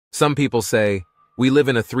Some people say, we live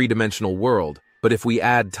in a three-dimensional world, but if we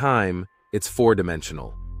add time, it's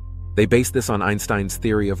four-dimensional. They base this on Einstein's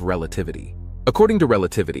theory of relativity. According to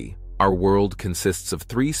relativity, our world consists of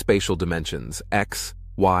three spatial dimensions, x,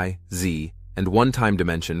 y, z, and one time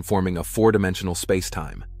dimension forming a four-dimensional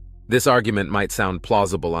space-time. This argument might sound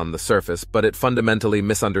plausible on the surface, but it fundamentally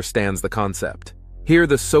misunderstands the concept. Here,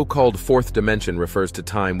 the so-called fourth dimension refers to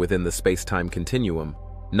time within the space-time continuum,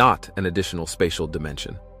 not an additional spatial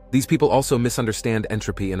dimension. These people also misunderstand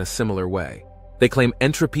entropy in a similar way. They claim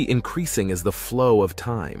entropy increasing is the flow of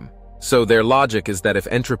time. So their logic is that if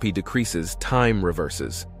entropy decreases, time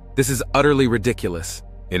reverses. This is utterly ridiculous.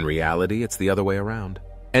 In reality, it's the other way around.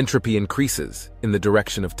 Entropy increases in the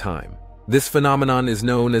direction of time. This phenomenon is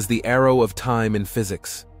known as the arrow of time in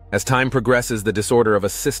physics. As time progresses, the disorder of a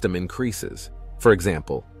system increases. For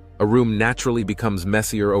example, a room naturally becomes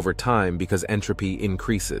messier over time because entropy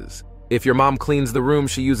increases. If your mom cleans the room,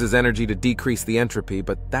 she uses energy to decrease the entropy,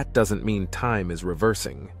 but that doesn't mean time is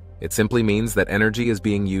reversing. It simply means that energy is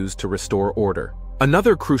being used to restore order.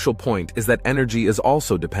 Another crucial point is that energy is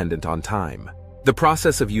also dependent on time. The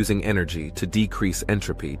process of using energy to decrease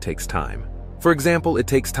entropy takes time. For example, it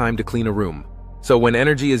takes time to clean a room. So when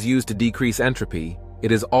energy is used to decrease entropy,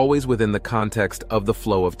 it is always within the context of the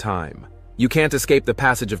flow of time. You can't escape the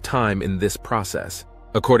passage of time in this process.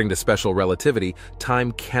 According to special relativity,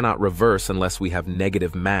 time cannot reverse unless we have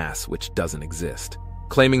negative mass, which doesn't exist.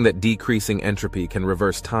 Claiming that decreasing entropy can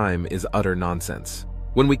reverse time is utter nonsense.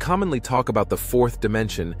 When we commonly talk about the fourth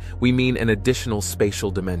dimension, we mean an additional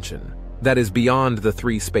spatial dimension. That is beyond the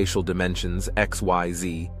three spatial dimensions, x, y,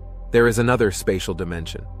 z. There is another spatial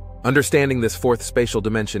dimension. Understanding this fourth spatial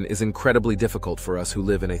dimension is incredibly difficult for us who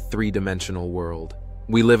live in a three-dimensional world.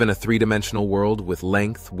 We live in a three-dimensional world with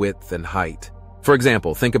length, width, and height. For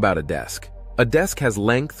example, think about a desk. A desk has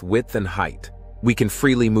length, width, and height. We can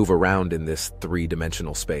freely move around in this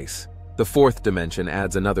three-dimensional space. The fourth dimension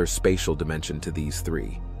adds another spatial dimension to these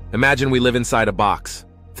three. Imagine we live inside a box.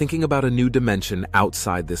 Thinking about a new dimension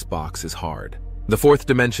outside this box is hard. The fourth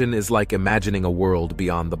dimension is like imagining a world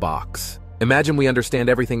beyond the box. Imagine we understand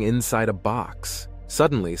everything inside a box.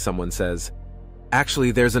 Suddenly, someone says, "Actually,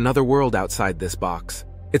 there's another world outside this box."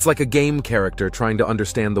 It's like a game character trying to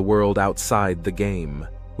understand the world outside the game.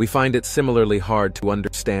 We find it similarly hard to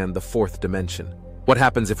understand the fourth dimension. What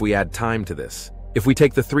happens if we add time to this? If we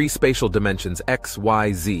take the three spatial dimensions x,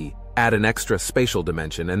 y, z, add an extra spatial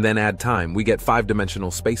dimension, and then add time, we get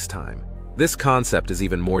five-dimensional space-time. This concept is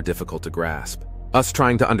even more difficult to grasp. Us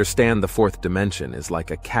trying to understand the fourth dimension is like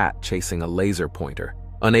a cat chasing a laser pointer,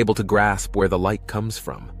 unable to grasp where the light comes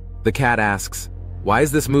from. The cat asks, "Why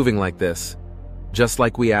is this moving like this?" Just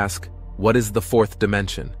like we ask, what is the fourth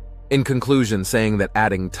dimension? In conclusion, saying that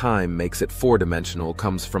adding time makes it four-dimensional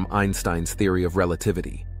comes from Einstein's theory of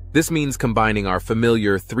relativity. This means combining our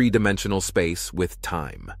familiar three-dimensional space with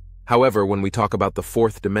time. However, when we talk about the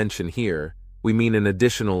fourth dimension here, we mean an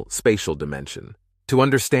additional spatial dimension. To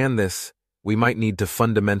understand this, we might need to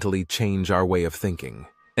fundamentally change our way of thinking.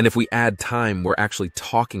 And if we add time, we're actually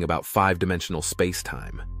talking about five-dimensional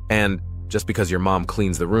space-time. And just because your mom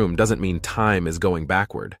cleans the room doesn't mean time is going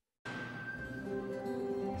backward.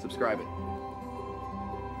 Subscribe it.